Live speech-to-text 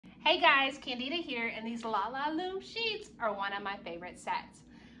Hey guys, Candida here, and these lalaLOOM sheets are one of my favorite sets.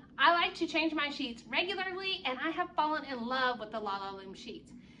 I like to change my sheets regularly, and I have fallen in love with the lalaLOOM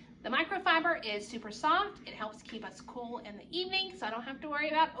sheets. The microfiber is super soft. It helps keep us cool in the evening, so I don't have to worry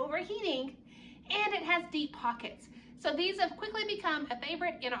about overheating. And it has deep pockets. So these have quickly become a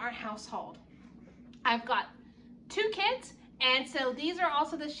favorite in our household. I've got 2 kids, and so these are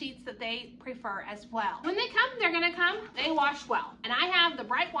also the sheets that they prefer as well. When they come, they're gonna come, they wash well. And I have the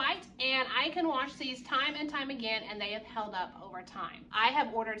bright white, and I can wash these time and time again, and they have held up over time. I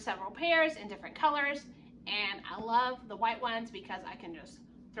have ordered several pairs in different colors, and I love the white ones because I can just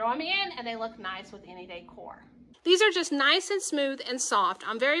throw them in and they look nice with any decor. These are just nice and smooth and soft.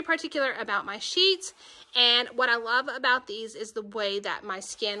 I'm very particular about my sheets, and what I love about these is the way that my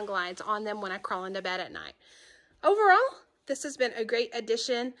skin glides on them when I crawl into bed at night. Overall, this has been a great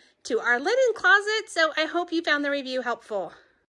addition to our linen closet, so I hope you found the review helpful.